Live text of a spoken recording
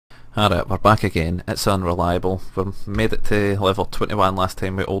Alright, we're back again. It's unreliable. We made it to level 21 last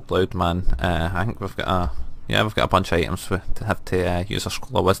time with Old Loud Man. I think we've got a bunch of items we have to use our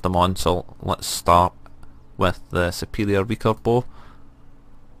Scroll of Wisdom on, so let's start with the Superior Recurve Bow.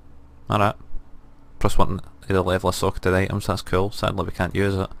 Alright. Plus one of the level of socketed items, that's cool. Sadly we can't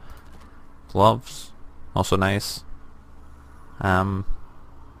use it. Gloves, also nice. They have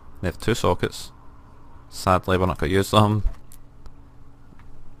 2 sockets. Sadly we're not going to use them.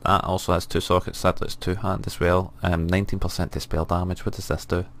 That also has 2 sockets, sadly it's 2-hand as well. 19% dispel damage, what does this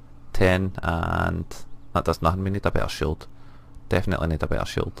do? 10, and that does nothing. We need a better shield. Definitely need a better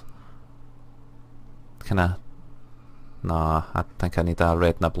shield. Nah, I think I need a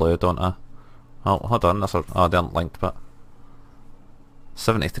red and a blue, don't I? Oh, hold on, oh, they aren't linked, but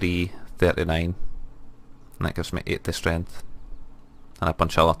 73, 39, and that gives me 80 strength. And a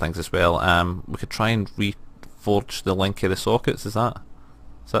bunch of other things as well. We could try and reforge the link of the sockets, is that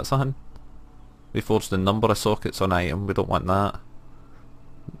something? Reforge the number of sockets on item, we don't want that.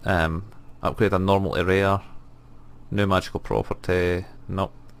 Upgrade a normal to rare. New magical property,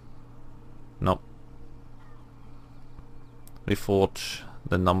 nope. Nope. Reforge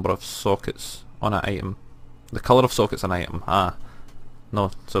the number of sockets on an item. The colour of sockets on an item,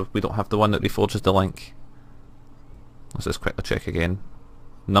 no, so we don't have the one that reforges the link. Let's just quickly check again.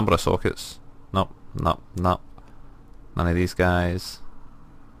 Number of sockets, nope, nope, nope. None of these guys.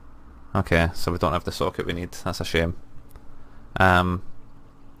 Okay, so we don't have the socket we need, that's a shame. Dual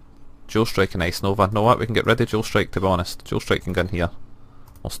Strike and Ice Nova. No, what, we can get rid of Dual Strike, to be honest. Dual Strike can go in here.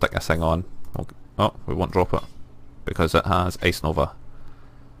 We'll stick this thing on. Oh, we won't drop it, because it has Ice Nova.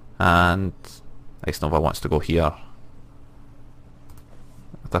 And Ice Nova wants to go here.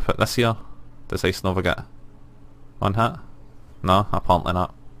 If I put this here, does Ice Nova get one hit? No, apparently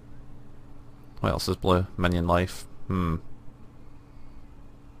not. What else is blue? Minion life. Do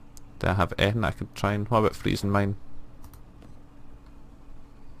I have anything I could try and... What about freezing mine?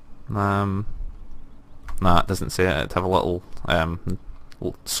 Nah, it doesn't say it. It'd have a little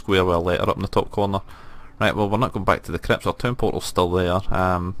square with a letter up in the top corner. Right, well we're not going back to the crypts. Our town portal's still there.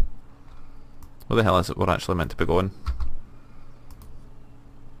 Where the hell is it we're actually meant to be going?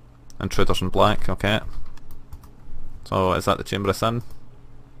 Intruders in black, okay. So is that the Chamber of Sin?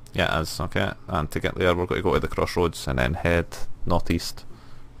 Yeah, it is, okay. And to get there we're going to go to the crossroads and then head northeast.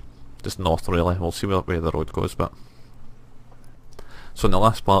 Just north really, we'll see where the road goes, but... So in the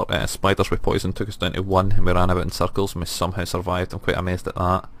last part, spiders with poison took us down to 1 and we ran about in circles and we somehow survived. I'm quite amazed at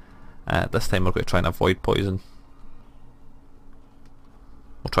that. This time we're going to try and avoid poison.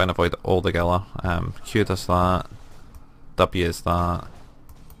 We'll try and avoid it altogether. Q does that, W is that.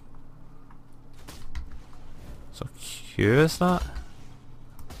 So Q is that?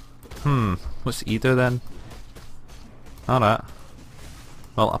 What's E do then? Alright.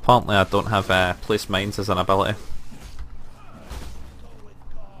 Well, apparently I don't have place mines as an ability.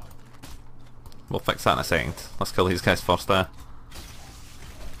 We'll fix that in a second. Let's kill these guys first there.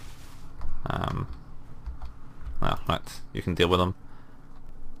 Right, you can deal with them.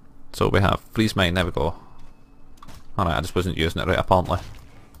 So we have freeze mine, there we go. Alright, I just wasn't using it right apparently.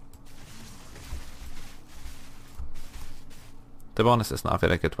 To be honest, it's not a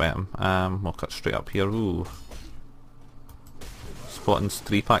very good weapon. We'll cut straight up here. Ooh. Spotting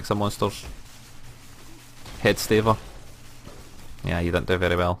 3 packs of monsters. Head staver. Yeah, you didn't do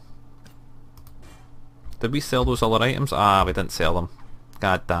very well. Did we sell those other items? Ah, we didn't sell them.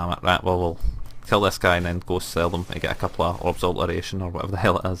 God damn it. Right, well we'll kill this guy and then go sell them and get a couple of orbs alteration or whatever the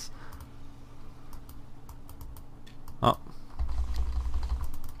hell it is. Oh.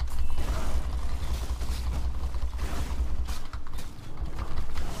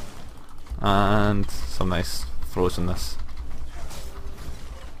 And some nice frozenness.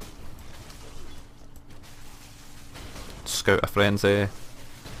 Scout a frenzy.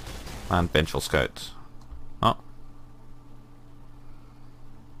 And vengeful scout. Oh.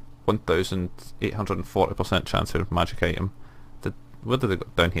 1840% chance of magic item. What did they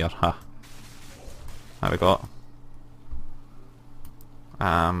got down here? Huh. There we got.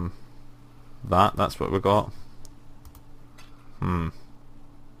 That's what we got. I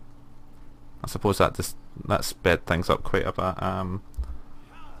suppose that sped things up quite a bit.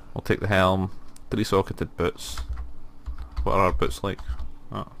 We'll take the helm. 3 socketed boots. What are our boots like?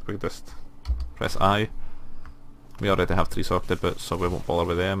 Oh, we just press I. We already have 3 socketed boots, so we won't bother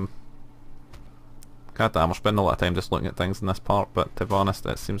with them. God damn, we're spending a lot of time just looking at things in this part, but to be honest,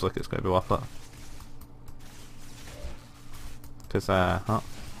 it seems like it's going to be worth it. Because,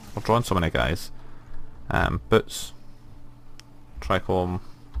 we're drawing so many guys. Boots. Trichome.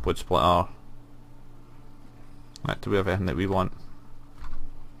 Wood splitter. Right, do we have anything that we want?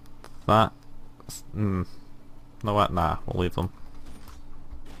 That... no what? Nah, we'll leave them.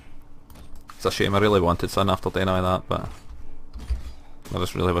 It's a shame, I really wanted Sun after doing all that, but there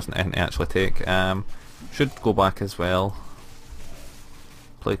just really wasn't anything to actually take. Should go back as well.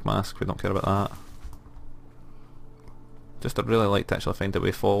 Plague Mask, we don't care about that. Just I'd really like to actually find a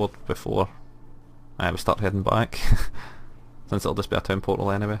way forward before we start heading back. Since it'll just be a town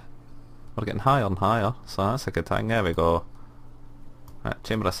portal anyway. We're getting higher and higher, so that's a good thing. There we go. Right,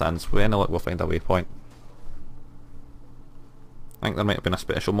 Chamber of Sands, with any luck we'll find a waypoint. I think there might have been a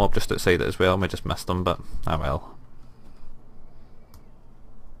special mob just outside it as well, we just missed them, but ah well.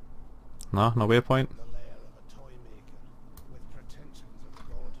 No waypoint?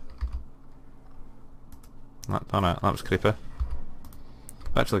 Alright, that was creepy.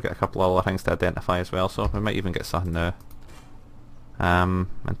 We've actually got a couple of other things to identify as well, so we might even get something now.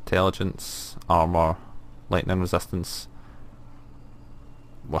 Intelligence, armour, lightning resistance.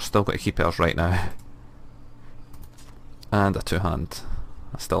 We're still got to keep ours right now. And a two-hand.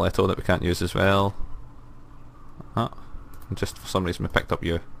 A stiletto that we can't use as well. And just for some reason we picked up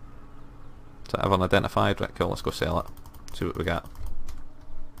you. Is that everyone identified? Right, cool, let's go sell it. See what we get.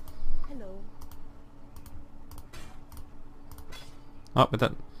 Hello. Oh, we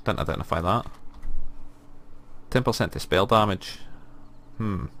didn't identify that. 10% to spell damage.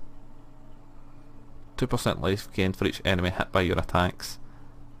 2% life gained for each enemy hit by your attacks.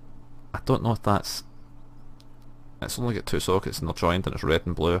 I don't know if that's... It's only got 2 sockets and they're joined and it's red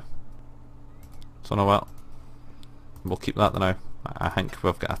and blue. So you know what? We'll keep that now. I think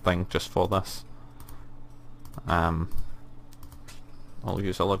we've got a thing just for this. I'll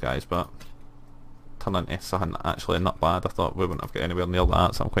use other guys, but turn into something actually not bad. I thought we wouldn't have got anywhere near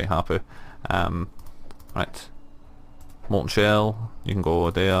that, so I'm quite happy. Right. Molten Shell, you can go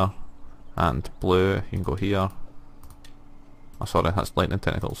there. And blue, you can go here. Oh sorry, that's lightning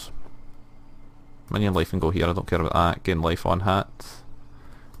tentacles. Minion life can go here, I don't care about that. Gain life on hit.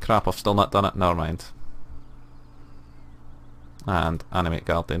 Crap, I've still not done it, never mind. And animate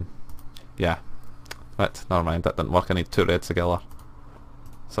guardian. Yeah. Right, never mind, that didn't work, I need 2 reds together.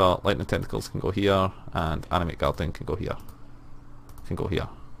 So lightning tentacles can go here, and animate guardian can go here. Can go here.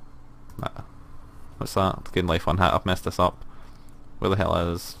 What's that? Gain life on hit, I've messed this up. Where the hell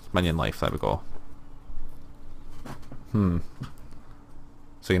is minion life? There we go.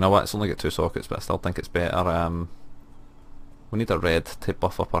 So you know what, it's only got 2 sockets, but I still think it's better. We need a red to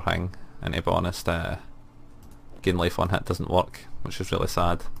buff up our thing, and to be honest, gain life on hit doesn't work, which is really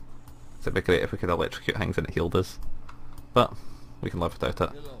sad. It'd be great if we could electrocute things and it healed us. But we can live without it.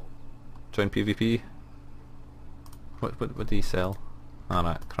 Join PvP. What do you sell?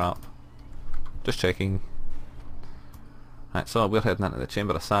 Alright, crap. Just checking. Right, so we're heading into the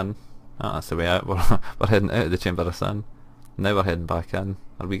Chamber of Sun. That's the way out. We're heading out of the Chamber of Sun. Now we're heading back in.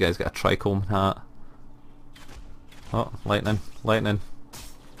 Have we guys got a trichome hat? Oh, lightning, lightning.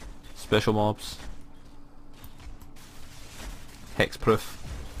 Special mobs. Hexproof.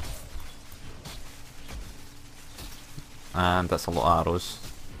 And that's a lot of arrows.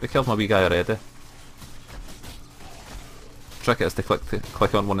 They killed my wee guy already. Trick is to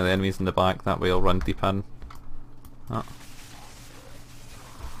click on one of the enemies in the back, that way I'll run deep in.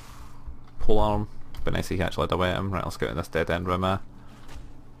 Pole arm. Be nice if he actually had a weapon. Right, let's get in this dead end room.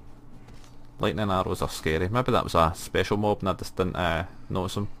 Lightning arrows are scary. Maybe that was a special mob and I just didn't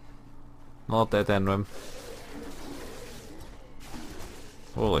notice them. Another dead end room.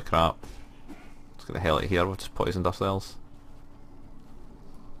 Holy crap. Let's get the hell out of here, we've just poisoned ourselves.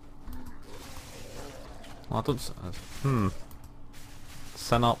 Well, I don't...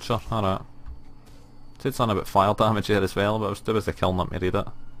 Sin Archer, alright. Said something about fire damage here as well, but I was too busy killing them to read it.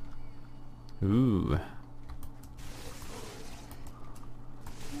 Ooh.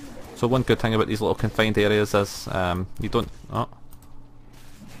 So one good thing about these little confined areas is you don't... Oh.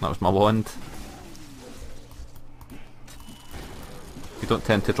 That was my wand. You don't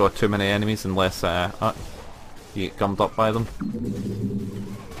tend to draw too many enemies unless you get gummed up by them.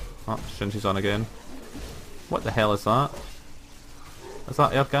 Oh, Shinji's on again. What the hell is that? Is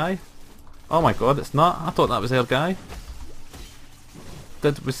that our guy? Oh my god, it's not. I thought that was our guy.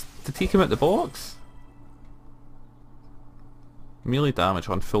 Did he come out the box? Melee damage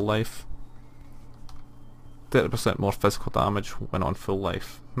on full life. 30% more physical damage when on full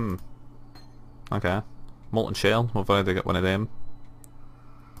life. Okay. Molten Shell, we've already got one of them.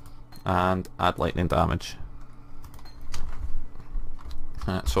 And add lightning damage.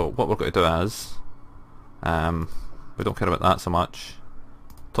 So what we're going to do is, we don't care about that so much.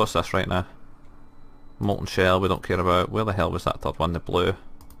 Toss this right now. Molten Shell we don't care about. Where the hell was that third one? The blue.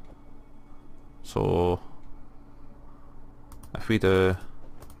 So if we do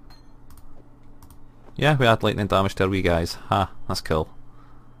Yeah, we add lightning damage to our wee guys. Ha, that's cool.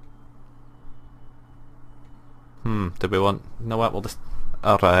 Do we want... You know what, we'll just...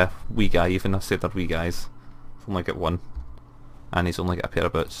 Our wee guy, even I said our wee guys. Only get one. And he's only got a pair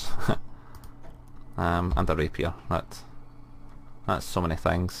of boots. And a rapier. That's so many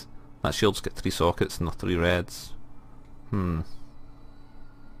things. That shield's got 3 sockets and the 3 reds. Know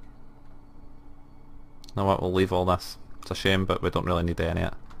what, we'll leave all this. It's a shame, but we don't really need any of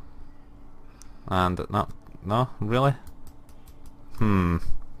it. And no, really? A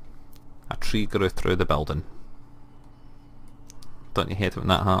tree grew through the building. Don't you hate it when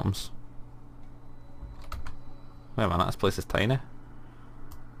that happens? Wait a minute, this place is tiny.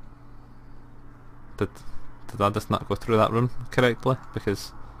 Did I just not go through that room correctly?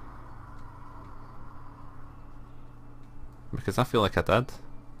 Because I feel like I did.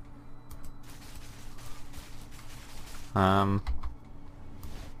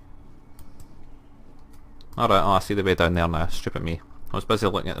 Alright, I see the way down there now. Stupid me. I was busy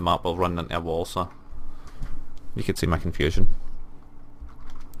looking at the map while running into a wall, so you could see my confusion.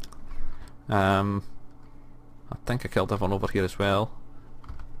 I think I killed everyone over here as well.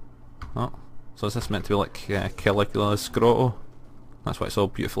 Oh, so is this meant to be like Caligula's grotto? That's why it's all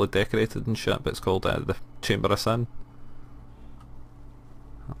beautifully decorated and shit, but it's called the Chamber of Sin.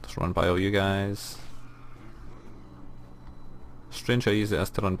 I'll just run by all you guys. Strange how easy it is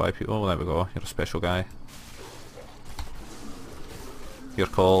to run by people. Oh, there we go. You're a special guy. You're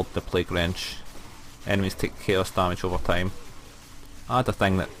called the Plague Wrench. Enemies take chaos damage over time. I had a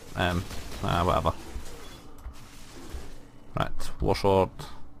thing that... whatever. Right, Warsword.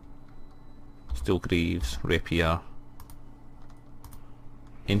 Steel Greaves. Rapier.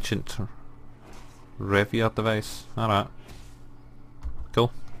 Ancient Revier device. Alright.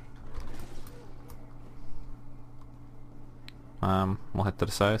 Cool. We'll head to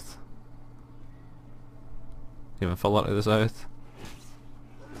the south. Even further to the south.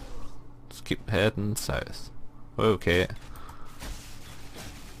 Just keep heading south. Okay.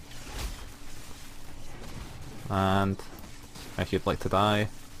 And if you'd like to die,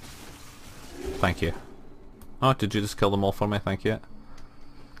 thank you. Oh, did you just kill them all for me? Thank you.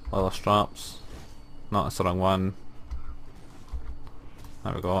 Leather straps. No, that's the wrong one.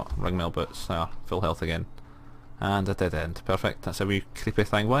 There we go. Ringmail boots. There, full health again. And a dead end. Perfect. That's a wee creepy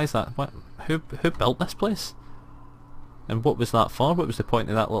thing. Why is that? What? Who built this place? And what was that for? What was the point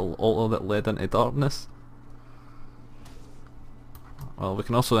of that little altar that led into darkness? Well, we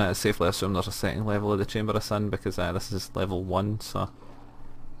can also safely assume there's a second level of the Chamber of Sin because this is level 1, so...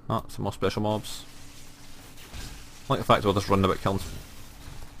 Oh, some more special mobs. I like the fact we're just running about killing...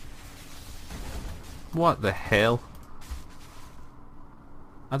 What the hell?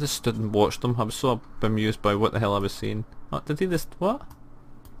 I just stood and watched them. I was so bemused by what the hell I was seeing. What, did he just... what?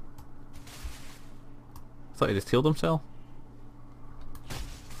 I thought he just healed himself.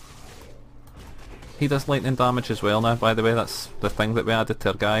 He does lightning damage as well now, by the way. That's the thing that we added to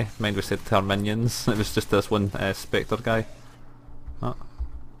our guy. Mind we said to our minions. It was just this one Spectre guy. Oh.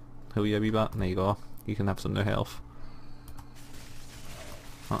 Heal you a wee bit. There you go. You can have some new health.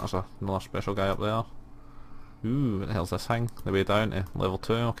 Oh, there's another special guy up there. Ooh, what the hell's this thing? The way down to level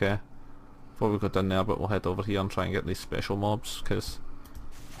 2, okay. Before we go down there, but we'll head over here and try and get these special mobs, because...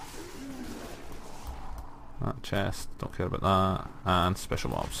 That chest, don't care about that. And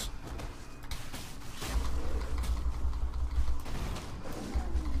special mobs.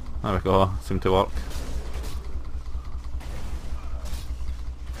 There we go, seemed to work.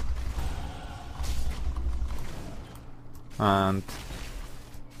 And...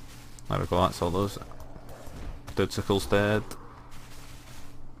 there we go, that's all those. Dudesicle's dead.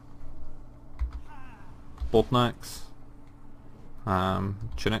 Bolton axe.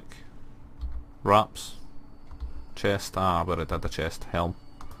 Tunic. Wraps. Chest. Ah, we already did the chest. Helm.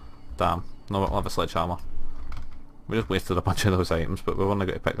 Damn. No, we'll have a sledgehammer. We just wasted a bunch of those items, but we've only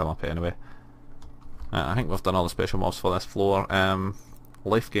got to pick them up anyway. I think we've done all the special mobs for this floor.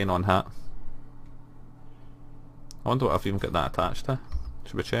 Life gain on hit. I wonder what I've even got that attached to.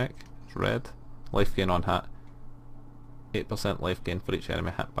 Should we check? It's red. Life gain on hit. 8% life gain for each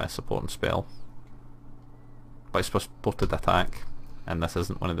enemy hit by a supporting spell. By supported attack. And this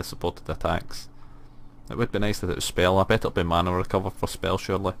isn't one of the supported attacks. It would be nice if it was spell. I bet it'll be mana recover for spell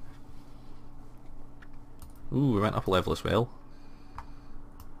surely. Ooh, we went up a level as well.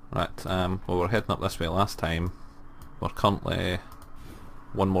 Right, well we were heading up this way last time. We're currently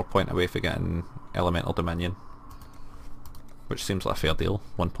one more point away from getting Elemental Dominion. Which seems like a fair deal.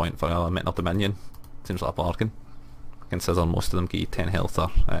 1 point for Elemental Dominion. Seems like a bargain. Considering most of them give you 10 health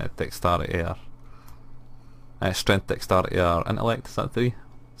or dexterity or... strength, dexterity or intellect, is that 3?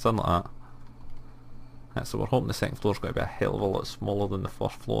 Something like that. Right, so we're hoping the second floor's going to be a hell of a lot smaller than the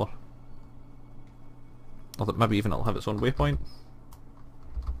first floor. Or that maybe even it'll have its own waypoint.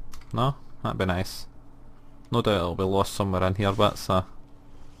 No? That'd be nice. No doubt it'll be lost somewhere in here, but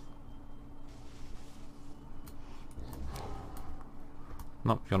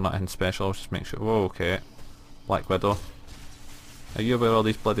nope, you're not in special, I'll just make sure. Whoa, okay. Black Widow. Are you aware all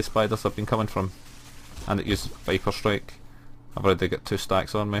these bloody spiders have been coming from? And it uses Viper Strike. I've already got 2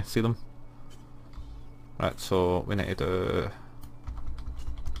 stacks on me, see them? Right, so we need to do...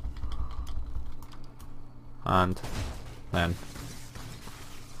 And then...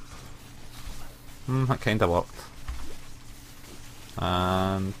 that kinda worked.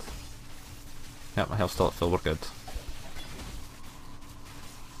 And... Yep, my health's still at full, we're good.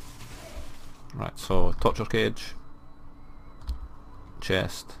 Right, so torture cage,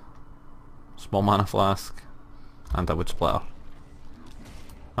 chest, small mana flask, and a wood splitter.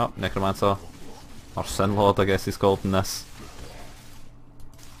 Oh, necromancer, or sin lord I guess he's called in this.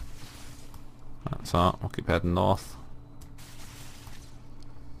 Right, so we'll keep heading north.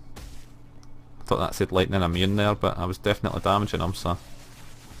 I thought that said lightning immune there, but I was definitely damaging him, so...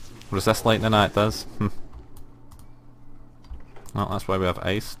 Resist lightning, it does. Well, that's why we have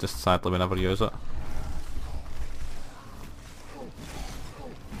ice, just sadly we never use it.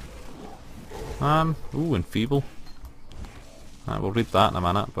 Ooh, enfeeble. We'll read that in a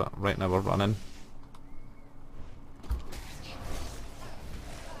minute, but right now we're running.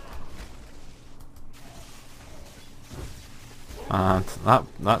 And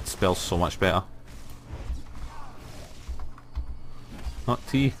that spells so much better. Not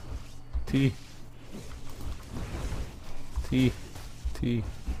T. T. T. T.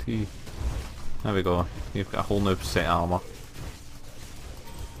 T. There we go. You've got a whole new set of armour.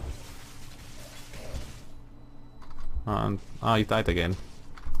 And he died again.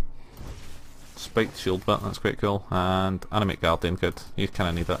 Spiked shield bit, that's quite cool. And animate guardian, good. You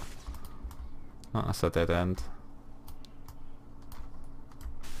kinda need it. Oh, that's a dead end.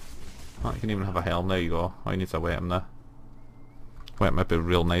 Oh, you can even have a helm, there you go. Oh, you need a weapon now. Weapon might be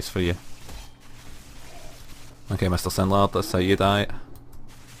real nice for you. Okay, Mr. Sinlord, that's how you die.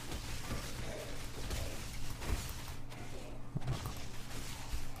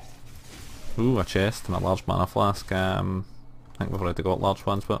 Ooh, a chest and a large mana flask. I think we've already got large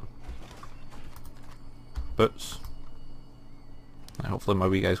ones, but... Boots. Hopefully my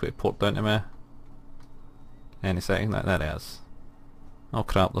wee guy's going to port down to me. Any second, there it is. Oh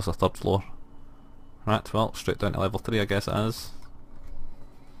crap, there's a third floor. Right, well, straight down to level 3 I guess it is.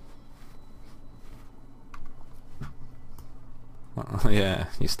 Yeah,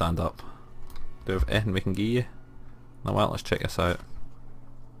 you stand up. Do we have anything we can give you? Now well, let's check this out.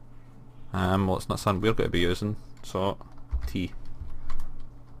 Well, it's not something we're going to be using, so T.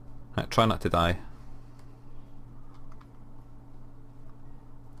 Right, try not to die.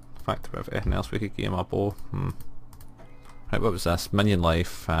 In fact, do we have anything else we could give him? A bow? Right, what was this? Minion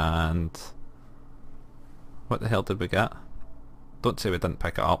life and... What the hell did we get? Don't say we didn't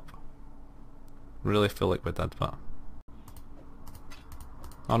pick it up. Really feel like we did, but...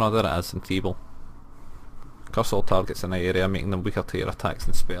 Oh no, there it is, enfeeble. Curse all targets in the area, making them weaker to your attacks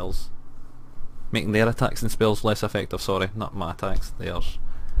and spells. Making their attacks and spells less effective, sorry, not my attacks, theirs.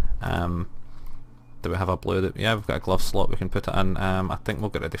 Do we have a blue? Yeah, we've got a glove slot we can put it in. I think we'll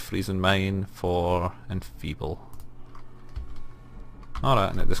get rid of freezing mine for enfeeble.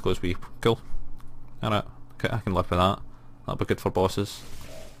 Alright, and it just goes wee. Cool. Alright, okay, I can live with that. That'll be good for bosses.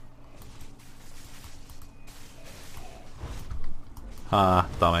 Ah,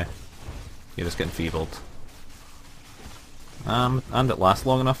 dummy. You're just getting enfeebled. And it lasts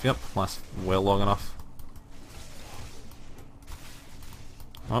long enough, yep, lasts well long enough.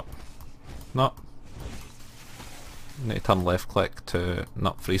 Oh. No. Need to turn left click to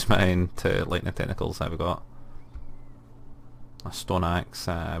not freeze mine to lightning tentacles. There we got. A stone axe,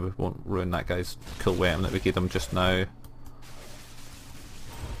 we won't ruin that guy's cool weapon that we gave him just now.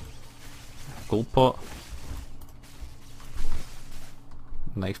 Gold pot.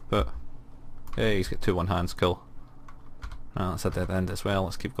 Knife put. Hey, he's got 2 one hands, cool. That's a dead end as well,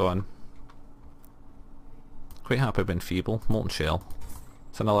 let's keep going. Quite happy with enfeeble. Molten shell.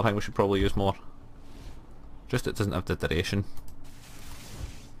 It's another thing we should probably use more. Just it doesn't have the duration.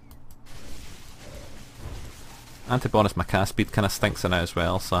 And to be honest, my cast speed kinda stinks in it as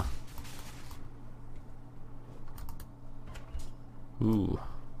well, so... Ooh.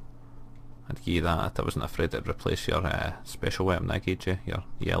 I'd give you that. I wasn't afraid it'd replace your special weapon I gave you, your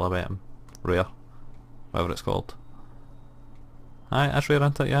yellow weapon. Rare. Whatever it's called. Aye, that's rare,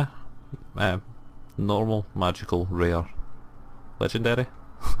 isn't it? Yeah. Normal, magical, rare. Legendary?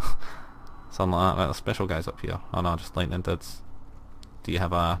 Something Something like that. Right, there's special guys up here. Oh no, just lightning dudes. Do you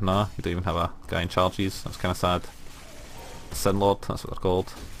have a... No, you don't even have a guy in charges. That's kind of sad. Sin Lord, that's what they're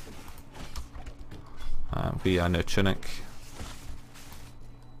called. We are now Tunic.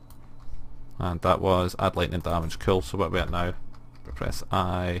 And that was add lightning damage. Cool, so what are we at now? We press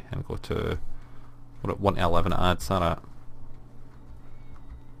I and go to... We're at 1 to 11 it adds, alright.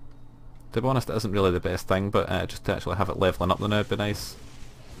 To be honest, it isn't really the best thing, but just to actually have it levelling up the now would be nice.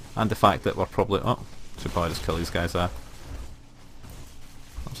 And the fact that we're probably... Oh, should probably just kill these guys there.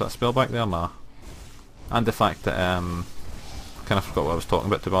 Was that a spell back there? Nah. And the fact that, I kind of forgot what I was talking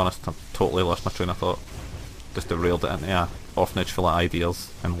about, to be honest. I totally lost my train of thought. Just derailed it into a orphanage full of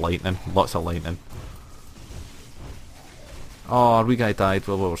ideas and lightning. Lots of lightning. Oh, our wee guy died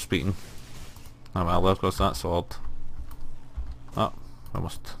while we were speaking. Oh well, there goes that sword. Oh, I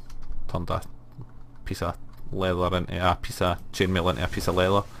almost turned a piece of leather into a piece of chainmail into a piece of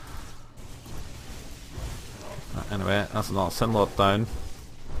leather. Anyway, that's another Sin Lord down.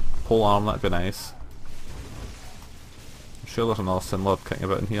 Whole arm, that'd be nice. I'm sure there's another Sin Lord kicking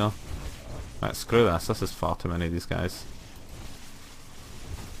about in here. Right, screw this is far too many of these guys.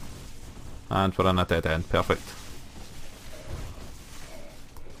 And we're in a dead end, perfect.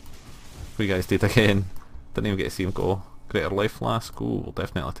 We guys did again. Didn't even get to see him go. Greater life flask, ooh, we'll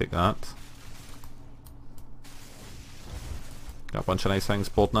definitely take that. Got a bunch of nice things,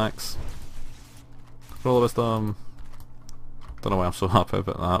 board axe. Roll of wisdom. Don't know why I'm so happy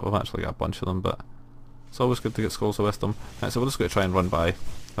about that, we've actually got a bunch of them, but it's always good to get scrolls of wisdom. Right, so we're just going to try and run by.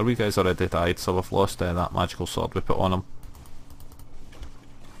 Our wee guys already died, so we've lost that magical sword we put on him.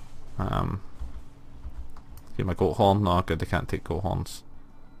 Get my goat horn, no good, they can't take goat horns.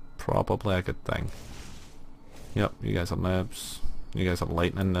 Probably a good thing. Yep, you guys are noobs. You guys are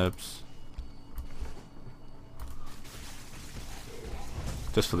lightning noobs.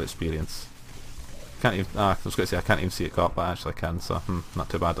 Just for the experience. Can't even, I was going to say I can't even see it go up, but I actually can, so not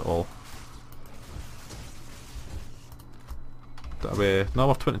too bad at all. No,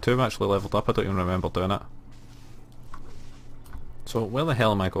 we're 22, I'm actually leveled up, I don't even remember doing it. So where the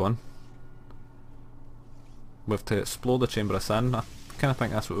hell am I going? We have to explore the Chamber of Sin. I kind of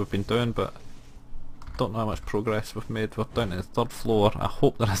think that's what we've been doing, but don't know how much progress we've made. We're down to the 3rd floor. I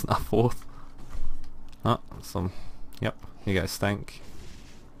hope there isn't a 4th. Oh, some... Yep, you guys stink.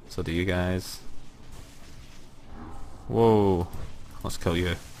 So do you guys. Whoa, let's kill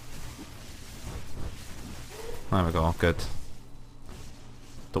you. There we go, good.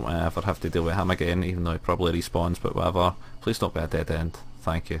 Don't want to ever have to deal with him again, even though he probably respawns, but whatever. Please don't be a dead end.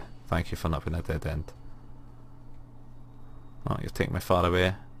 Thank you. Thank you for not being a dead end. Oh, you've taken me far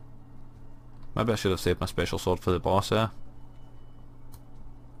away. Maybe I should have saved my special sword for the boss there.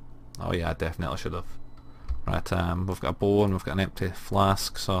 Oh yeah, I definitely should have. Right, we've got a bow and we've got an empty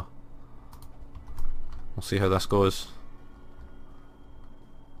flask, so we'll see how this goes.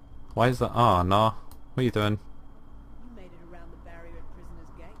 Why is that? Oh no, what are you doing? You made it around the barrier at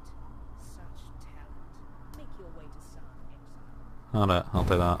Prisoner's Gate. Such talent. Make your way to Sun, Exile. Alright, I'll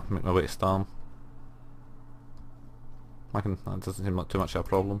do that. Make my way to Storm. That doesn't seem like too much of a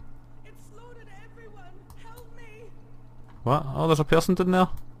problem. It slaughtered everyone. Help me. What? Oh, there's a person in there?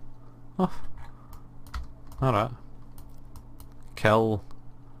 Oh. Alright. Kill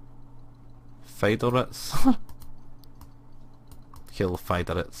Fiderits. Kill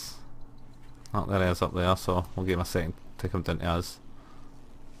Fiderits. Oh, there he is up there, so we'll give him a second to come down to us.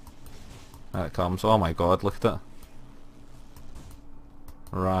 There it comes. Oh my god, look at it.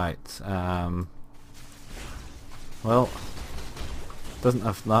 Right, well, doesn't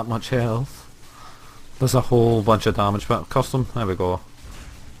have that much health. There's a whole bunch of damage, but custom, there we go.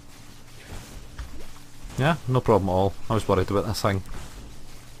 Yeah, no problem at all. I was worried about this thing.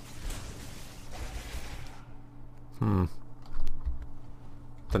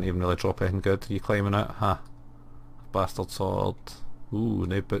 Didn't even really drop anything good. Are you climbing it? Huh. Bastard sword. Ooh,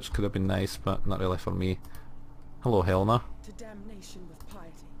 new boots could have been nice, but not really for me. Hello, Helena. To damnation with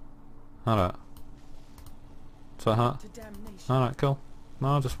piety. Alright. So that? To damnation. Alright, cool.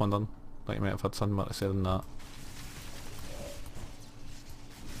 No, just wondering. Like you might have had something more to say than that.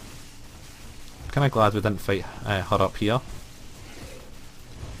 Kinda glad we didn't fight her up here.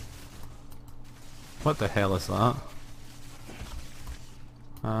 What the hell is that?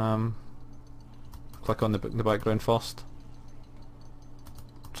 Click on the book in the background first.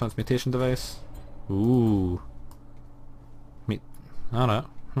 Transmutation device. Ooh. Meet. Alright.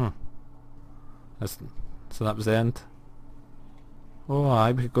 So that was the end. Oh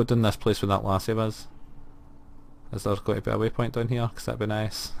aye, we could go down this place where that lassie was. Is there going to be a waypoint down here? Because that'd be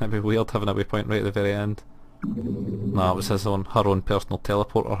nice. That'd be weird having a waypoint right at the very end. No, it was her own personal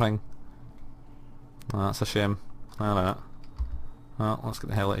teleporter thing. Oh, that's a shame. Alright. Oh, let's get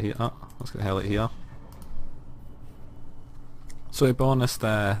the hell out of here. Oh, let's get the hell out of here. So to be honest,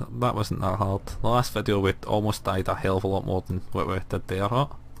 that wasn't that hard. The last video we almost died a hell of a lot more than what we did there.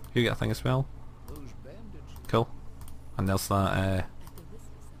 Oh, you get a thing as well? Cool. And there's that,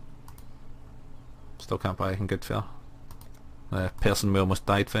 still can't buy anything good for the person we almost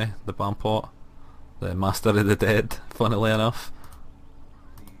died for, the Bampot. The Master of the Dead, funnily enough.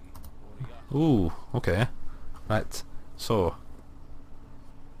 Ooh, okay. Right, so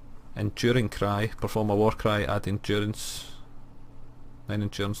Enduring Cry, perform a war cry, add endurance. 9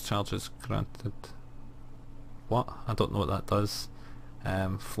 endurance charges granted. What? I don't know what that does.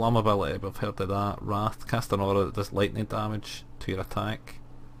 Flammability, we've heard of that. Wrath, cast an aura that does lightning damage to your attack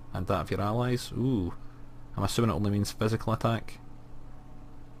and that of your allies. Ooh, I'm assuming it only means physical attack.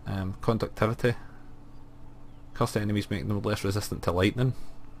 Conductivity, cost the enemies, making them less resistant to lightning.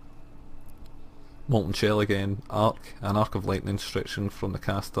 Molten Shell again. Arc, an arc of lightning stretching from the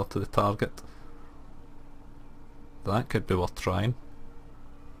caster to the target. That could be worth trying.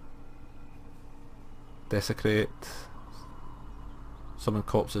 Desecrate, summon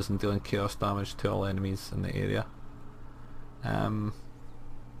corpses and dealing chaos damage to all enemies in the area.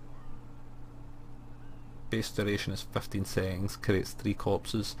 Base duration is 15 seconds, creates 3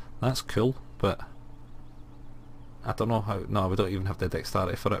 corpses. That's cool, but I don't know how. No, we don't even have the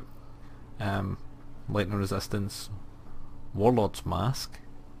dexterity for it. Lightning resistance. Warlord's Mask.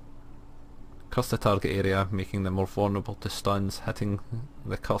 Curse the target area, making them more vulnerable to stuns. Hitting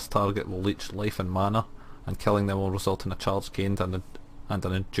the cursed target will leech life and mana, and killing them will result in a charge gained and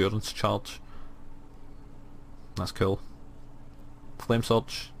an endurance charge. That's cool. Flame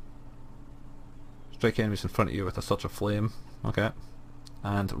Surge. Strike enemies in front of you with a surge of flame. Okay.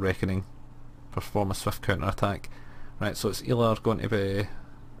 And Reckoning. Perform a swift counter attack. Right, so it's either going to be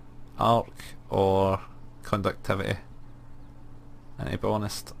Arc or Conductivity. And to be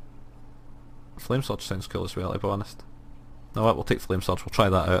honest, Flame Surge sounds cool as well, to be honest. No, what, we'll take Flame Surge, we'll try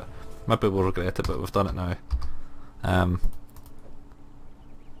that out. Maybe we'll regret it, but we've done it now.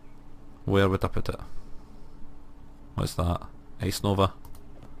 Where would I put it? What's that? Ice Nova.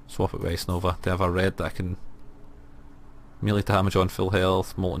 Swap it with Ice Nova to have a red that I can melee damage on full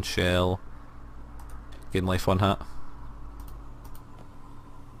health, Molten Shell, gain life on hit.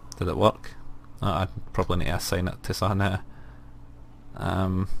 Did it work? I'd probably need to assign it to something.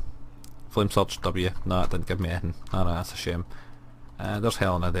 Flame Surge W. No, it didn't give me anything. Alright, that's a shame. There's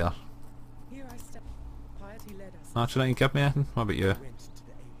Helena there. No, do you not give me anything? What about you?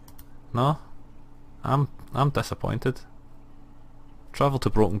 No? I'm disappointed. Travel to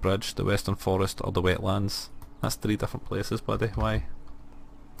Broken Bridge, the Western Forest or the Wetlands. That's 3 different places, buddy. Why?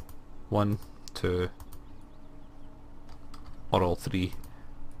 1, 2, or all 3.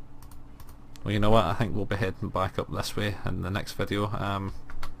 Well, you know what? I think we'll be heading back up this way in the next video.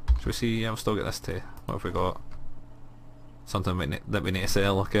 Should we see? Yeah, we've still got this to. What have we got? Something that we need to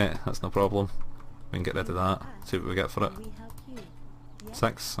sell. Okay, that's no problem. We can get rid of that. See what we get for it.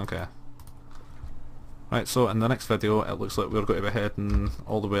 6? Okay. Right, so in the next video it looks like we're going to be heading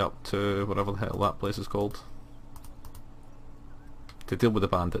all the way up to whatever the hell that place is called, to deal with the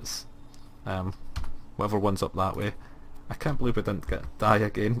bandits. Whatever one's up that way. I can't believe we didn't die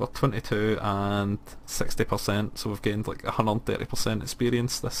again. We're 22 and 60%, so we've gained like 130%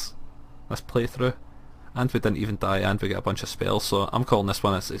 experience this playthrough. And we didn't even die, and we get a bunch of spells, so I'm calling this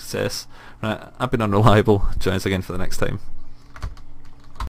one a success. Right, I've been Unreliable. Join us again for the next time.